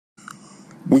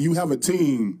when you have a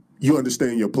team, you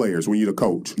understand your players when you're the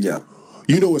coach. Yeah.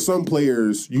 You know, with some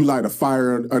players, you light a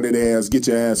fire under their ass, get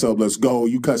your ass up, let's go.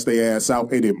 You cuss their ass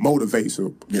out, and it motivates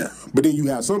them. Yeah. But then you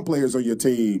have some players on your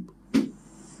team,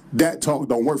 that talk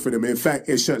don't work for them. In fact,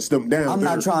 it shuts them down. I'm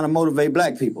not trying to motivate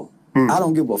black people. I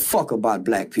don't give a fuck about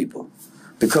black people.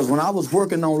 Because when I was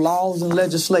working on laws and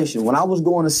legislation, when I was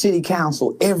going to city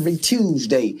council every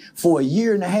Tuesday for a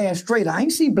year and a half straight, I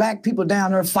ain't see black people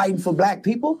down there fighting for black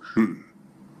people.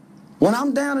 When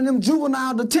I'm down in them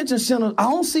juvenile detention centers, I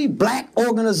don't see black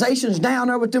organizations down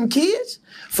there with them kids.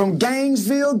 From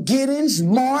Gainesville, Giddings,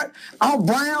 Mart,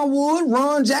 Brownwood,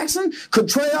 Ron Jackson,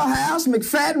 Cottrell House,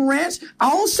 McFadden Ranch.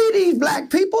 I don't see these black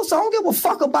people, so I don't give a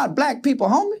fuck about black people,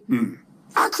 homie.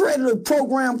 I created a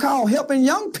program called Helping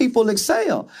Young People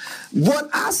Excel. What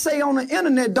I say on the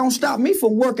internet don't stop me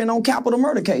from working on capital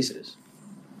murder cases.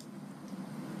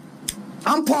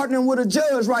 I'm partnering with a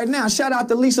judge right now. Shout out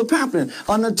to Lisa Pamplin,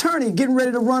 an attorney getting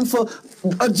ready to run for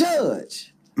a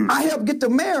judge. I helped get the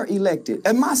mayor elected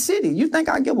in my city. You think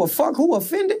I give a fuck who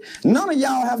offended? None of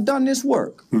y'all have done this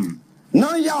work.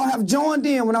 None of y'all have joined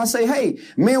in when I say, hey,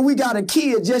 man, we got a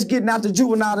kid just getting out the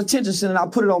juvenile detention center, and I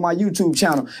put it on my YouTube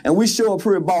channel, and we show up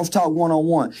here at Boss Talk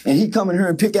 101, and he come in here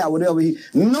and pick out whatever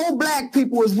No black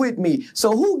people is with me,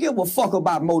 so who give a fuck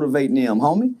about motivating them,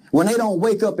 homie, when they don't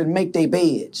wake up and make their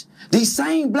beds? These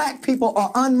same black people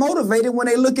are unmotivated when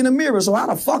they look in the mirror, so how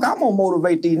the fuck I'm gonna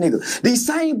motivate these niggas? These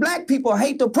same black people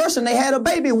hate the person they had a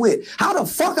baby with. How the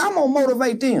fuck I'm gonna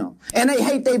motivate them? And they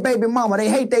hate their baby mama, they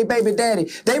hate their baby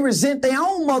daddy, they resent their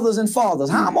own mothers and fathers.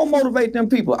 How I'm gonna motivate them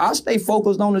people? I stay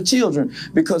focused on the children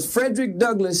because Frederick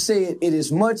Douglass said it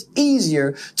is much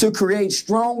easier to create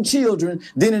strong children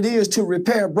than it is to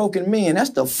repair broken men. That's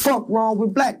the fuck wrong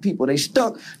with black people. They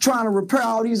stuck trying to repair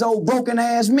all these old broken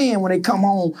ass men when they come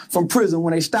home from prison,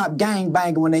 when they stop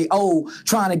gangbanging, when they old,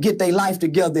 trying to get their life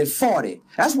together at 40.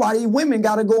 That's why these women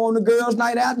got to go on the girls'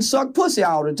 night out and suck pussy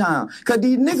all the time. Because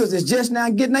these niggas is just now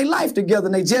getting their life together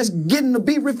and they just getting to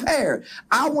be repaired.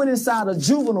 I went inside a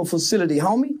juvenile facility,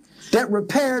 homie, that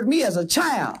repaired me as a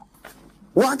child.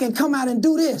 Where I can come out and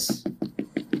do this.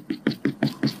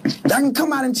 I can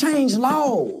come out and change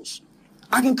laws.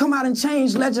 I can come out and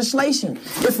change legislation.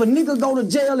 If a nigga go to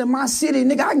jail in my city,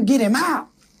 nigga, I can get him out.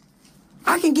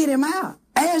 I can get him out.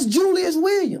 Ask Julius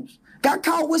Williams. Got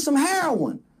caught with some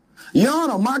heroin. Your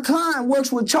Honor, my client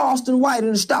works with Charleston White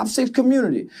in the Stop 6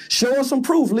 community. Show us some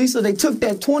proof, Lisa. They took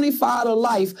that 25 to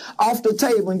life off the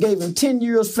table and gave him 10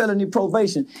 years felony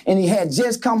probation, and he had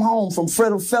just come home from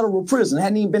federal prison.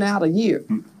 Hadn't even been out a year.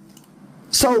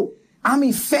 So I'm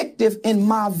effective in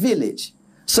my village.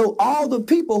 So all the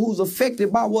people who's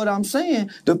affected by what I'm saying,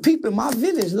 the people in my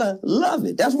village love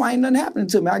it. That's why ain't nothing happening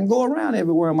to me. I can go around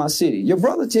everywhere in my city. Your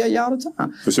brother tell you all the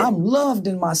time. Sure. I'm loved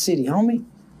in my city, homie.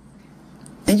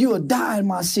 And you'll die in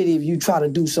my city if you try to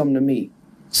do something to me.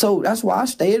 So that's why I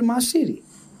stay in my city.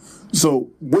 So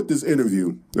with this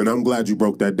interview, and I'm glad you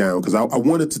broke that down, because I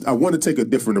want to take a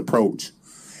different approach.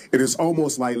 It is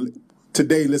almost like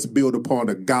today, let's build upon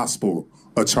the gospel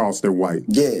of Charleston White.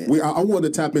 Yeah. I want to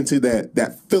tap into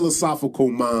that philosophical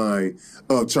mind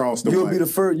of Charleston White. Be the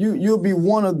first. You'll be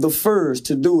one of the first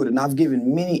to do it, and I've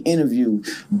given many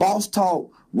interviews. Boss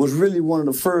Talk was really one of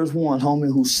the first ones, homie,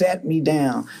 who sat me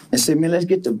down and said, man, let's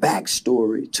get the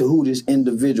backstory to who this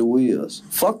individual is.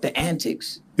 Fuck the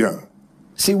antics. Yeah.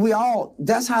 See,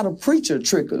 that's how the preacher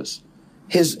trick us.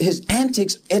 His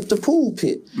antics at the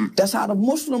pulpit. That's how the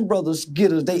Muslim brothers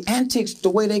get us. They antics the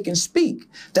way they can speak.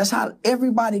 That's how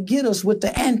everybody get us with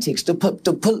the antics.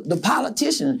 The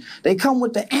politicians, they come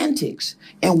with the antics.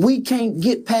 And we can't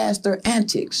get past their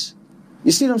antics.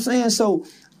 You see what I'm saying? So,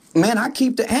 man, I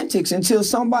keep the antics until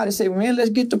somebody say, man,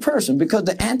 let's get the person, because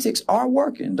the antics are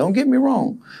working. Don't get me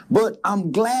wrong. But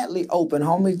I'm gladly open,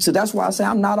 homie. So that's why I say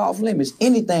I'm not off limits.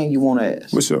 Anything you want to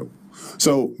ask. What's up?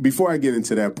 So before I get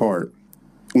into that part,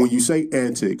 when you say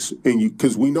antics, and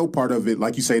because we know part of it,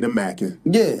 like you say, the macking.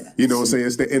 Yeah. You know what I'm saying?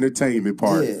 It's the entertainment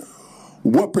part. Yeah.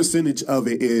 What percentage of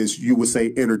it is, you would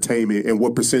say, entertainment, and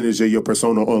what percentage of your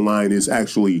persona online is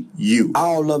actually you?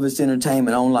 All of it's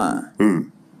entertainment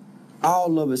online.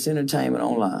 All of it's entertainment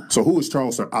online. So who is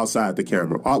Charleston outside the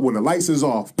camera? When the lights is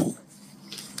off?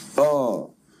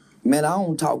 Man, I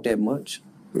don't talk that much.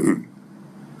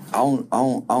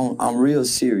 I'm real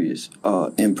serious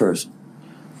in person.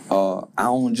 I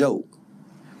don't joke.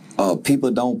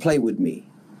 People don't play with me.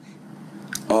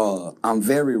 I'm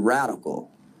very radical.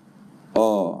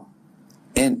 And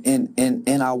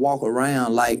I walk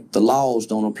around like the laws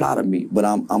don't apply to me, but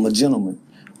I'm a gentleman.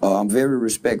 I'm very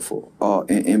respectful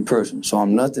in person. So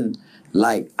I'm nothing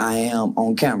like I am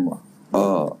on camera.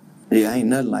 Yeah, I ain't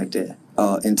nothing like that.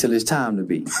 until it's time to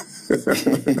be.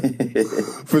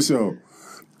 For sure.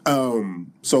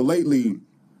 So lately,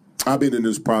 I've been in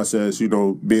this process, you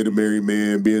know, being a married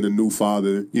man, being a new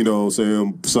father, you know what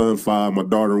I'm saying, son 5, my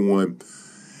daughter 1.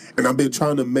 And I've been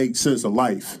trying to make sense of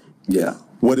life. Yeah.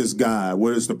 What is God?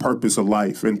 What is the purpose of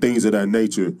life? And things of that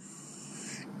nature.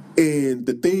 And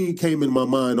the thing came in my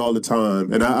mind all the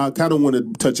time, and I kind of want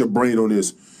to touch your brain on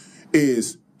this,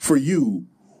 is for you,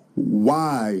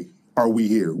 why are we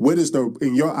here? What is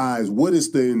in your eyes, what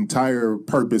is the entire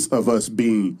purpose of us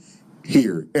being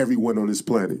here, everyone on this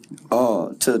planet?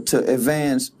 To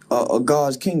advance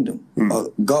God's kingdom.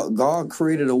 God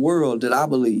created a world that I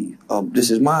believe,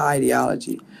 this is my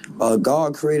ideology.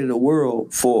 God created a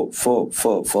world for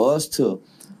us to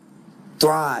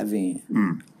thrive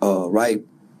in, right?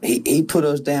 He put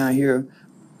us down here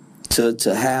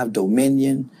to have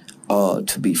dominion,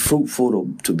 to be fruitful,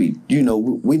 to be, you know,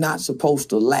 we're not supposed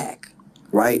to lack,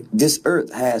 right? This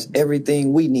earth has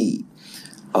everything we need.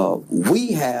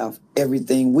 We have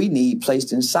everything we need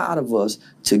placed inside of us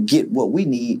to get what we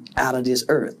need out of this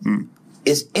earth.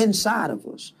 It's inside of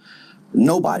us.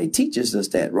 Nobody teaches us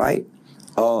that, right?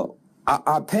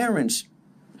 Our parents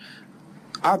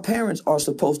are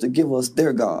supposed to give us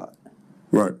their God.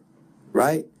 Right.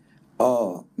 Right?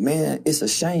 Man, it's a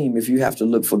shame if you have to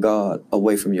look for God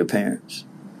away from your parents.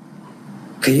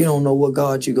 Because you don't know what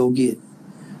God you go get.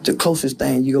 The closest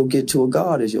thing you go get to a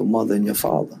God is your mother and your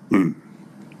father.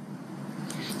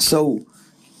 So,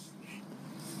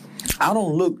 I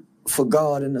don't look for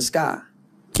God in the sky.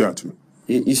 Gotcha.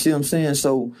 You see what I'm saying?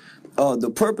 So, the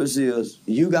purpose is,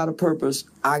 you got a purpose,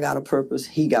 I got a purpose,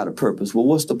 he got a purpose. Well,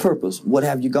 what's the purpose? What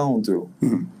have you gone through?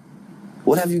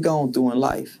 What have you gone through in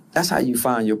life? That's how you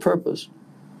find your purpose.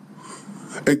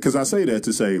 Because I say that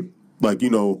to say, like, you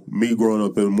know, me growing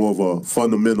up in more of a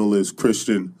fundamentalist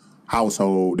Christian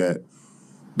household, that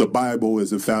the Bible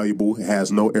is infallible, it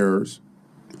has no errors,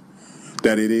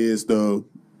 that it is the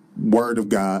Word of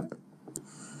God,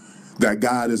 that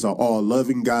God is an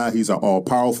all-loving God, he's an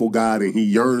all-powerful God, and he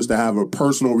yearns to have a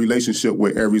personal relationship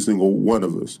with every single one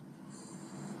of us.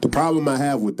 The problem I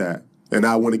have with that, and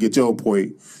I want to get your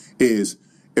point, is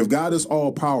if God is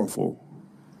all-powerful,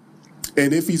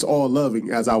 and if he's all-loving,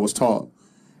 as I was taught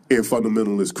in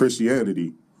fundamentalist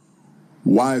Christianity,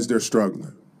 why is there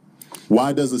struggling?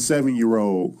 Why does a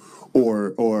 7-year-old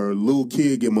or little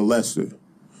kid get molested?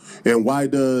 And why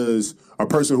does a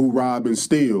person who rob and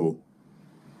steal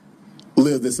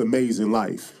live this amazing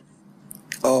life?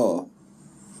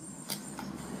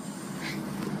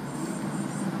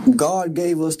 God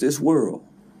gave us this world,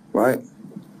 right?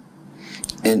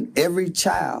 And every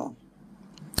child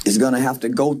is going to have to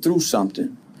go through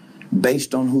something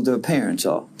based on who their parents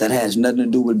are. That has nothing to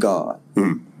do with God.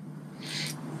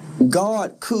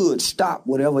 God could stop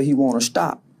whatever he want to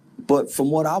stop. But from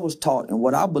what I was taught and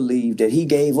what I believe, that he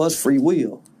gave us free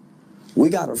will. We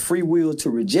got a free will to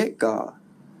reject God.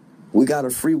 We got a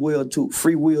free will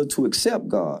to accept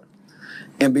God.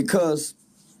 And because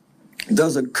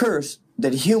there's a curse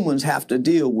that humans have to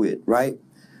deal with, right?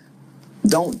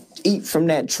 Don't eat from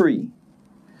that tree.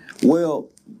 Well,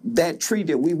 that tree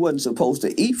that we wasn't supposed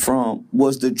to eat from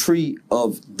was the tree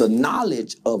of the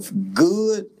knowledge of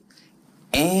good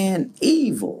and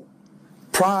evil.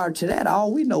 Prior to that,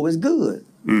 all we know is good.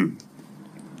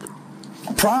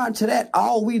 Prior to that,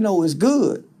 all we know is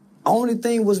good. Only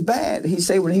thing was bad. He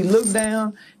said when he looked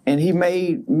down and he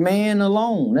made man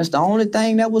alone. That's the only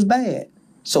thing that was bad.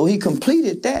 So he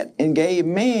completed that and gave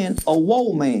man a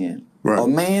woe man. Right. A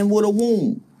man with a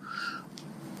womb.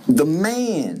 The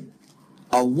man,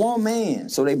 a woman.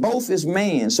 So they both is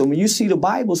man. So when you see the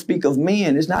Bible speak of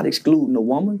men, it's not excluding a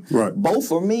woman. Right.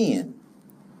 Both are men.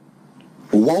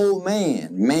 Woe man,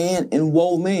 man and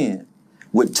woe man,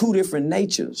 with two different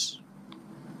natures.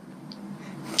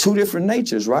 Two different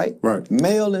natures, right? Right.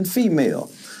 Male and female.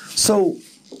 So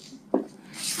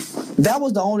that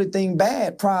was the only thing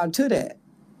bad prior to that,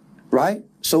 right?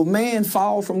 So man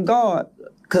fall from God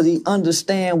because he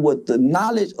understand what the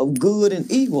knowledge of good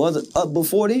and evil.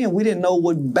 Before then, we didn't know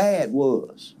what bad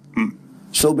was.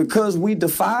 So because we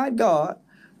defied God,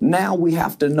 now we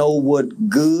have to know what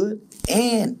good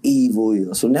and evil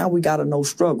is. So now we got to know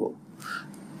struggle.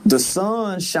 The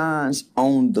sun shines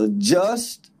on the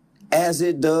just as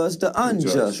it does the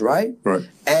unjust, right? Right.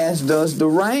 As does the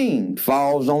rain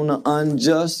falls on the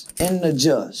unjust and the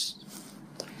just.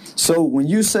 So when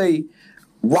you say,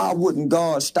 why wouldn't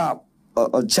God stop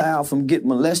a child from getting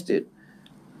molested?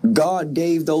 God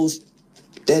gave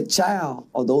that child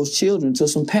or those children to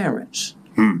some parents.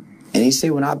 And he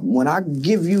said, when I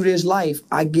give you this life,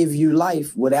 I give you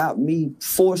life without me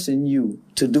forcing you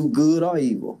to do good or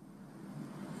evil.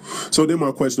 So then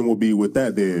my question will be with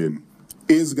that then,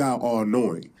 is God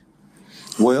all-knowing?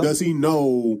 Well, does he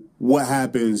know what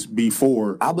happens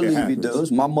before I believe he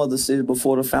does. My mother said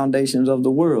before the foundations of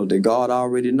the world that God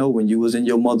already know when you was in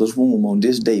your mother's womb on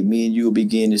this day, me and you will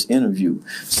begin this interview.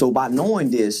 So by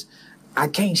knowing this, I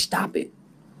can't stop it,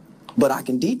 but I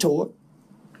can detour it.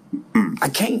 I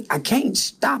can't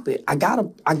stop it. I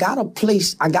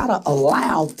gotta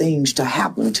allow things to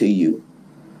happen to you.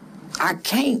 I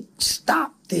can't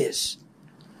stop this.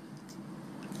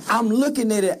 I'm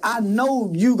looking at it. I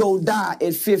know you go die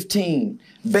at 15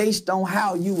 based on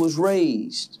how you was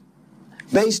raised,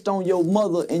 based on your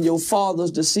mother and your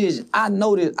father's decision. I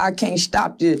know that I can't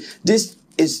stop this. This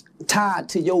is tied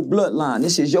to your bloodline.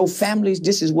 This is your family's.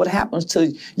 This is what happens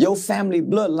to your family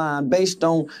bloodline based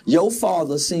on your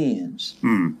father's sins.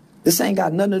 This ain't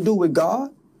got nothing to do with God.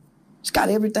 It's got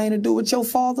everything to do with your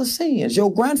father's sins,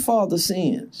 your grandfather's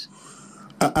sins.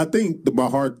 I think my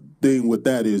hard thing with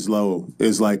that is,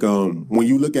 like when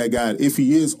you look at God, if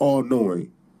he is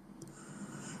all-knowing,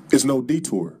 it's no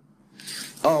detour.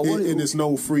 And it's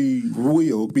no free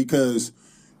will, because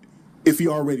if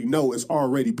you already know, it's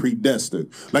already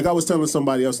predestined. Like I was telling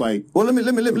somebody else, like... Well, let me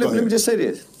just say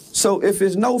this. So if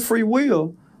it's no free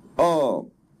will,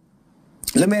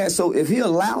 let me ask, so if he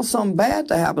allows something bad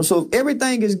to happen, so if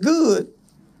everything is good,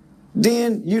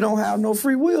 then you don't have no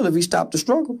free will if he stopped the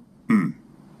struggle.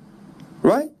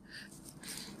 Right?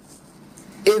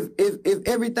 If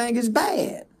everything is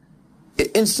bad.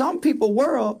 In some people's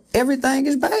world, everything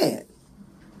is bad.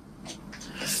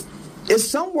 It's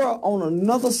somewhere on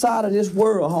another side of this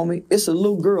world, homie, it's a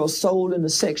little girl sold into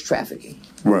sex trafficking.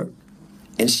 Right.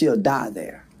 And she'll die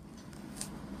there.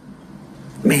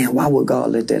 Man, why would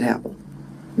God let that happen?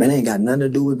 Man, it ain't got nothing to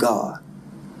do with God.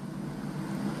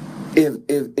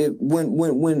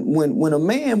 When a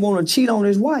man want to cheat on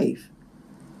his wife,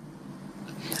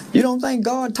 you don't think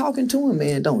God talking to him?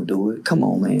 Man, don't do it. Come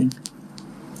on, man.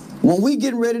 When we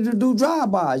getting ready to do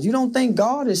drive-bys, you don't think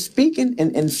God is speaking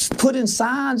and putting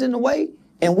signs in the way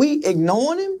and we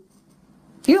ignoring him?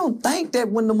 You don't think that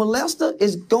when the molester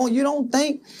is going, you don't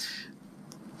think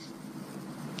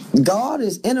God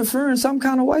is interfering some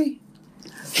kind of way?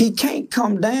 He can't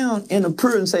come down in a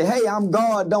prayer and say, hey, I'm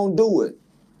God, don't do it.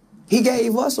 He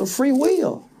gave us a free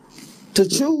will to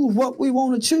choose what we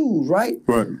want to choose, right?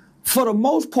 Right. For the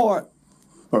most part,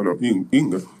 oh, no, you can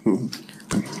go.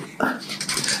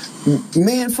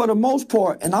 Men, for the most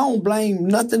part, and I don't blame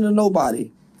nothing to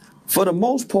nobody, for the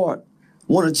most part,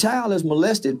 when a child is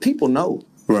molested, people know.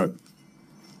 Right.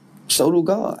 So do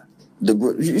God.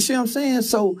 You see what I'm saying?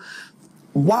 So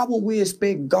why would we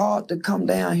expect God to come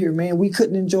down here, man? We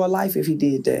couldn't enjoy life if he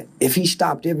did that, if he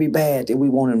stopped every bad that we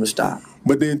want him to stop.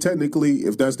 But then technically,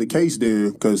 if that's the case,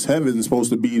 then, because heaven is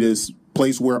supposed to be this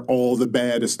place where all the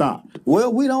bad is stopped.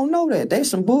 Well, we don't know that. There's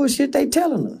some bullshit they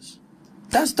telling us.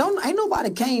 Ain't nobody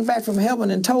came back from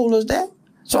heaven and told us that.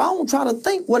 So I don't try to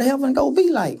think what heaven gonna be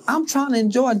like. I'm trying to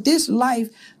enjoy this life,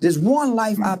 this one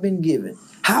life I've been given.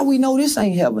 How we know this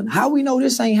ain't heaven? How we know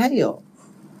this ain't hell?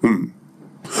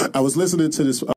 I was listening to this